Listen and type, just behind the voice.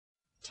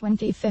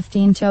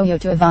2015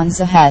 Toyota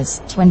Avanza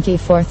has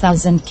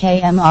 24,000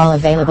 km. All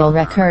available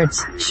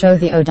records show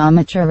the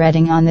odometer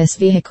reading on this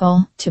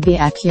vehicle. To be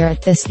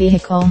accurate, this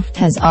vehicle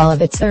has all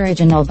of its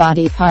original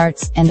body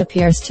parts and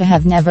appears to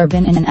have never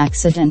been in an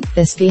accident.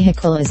 This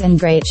vehicle is in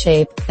great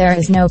shape. There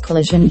is no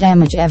collision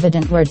damage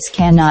evident. Words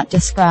cannot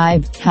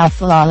describe how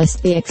flawless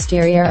the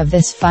exterior of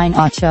this fine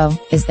auto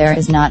is. There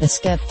is not a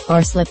skip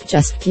or slip,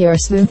 just pure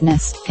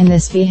smoothness. In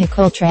this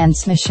vehicle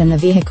transmission, the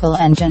vehicle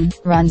engine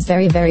runs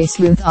very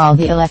smooth. All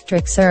the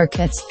electric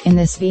circuits in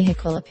this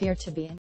vehicle appear to be in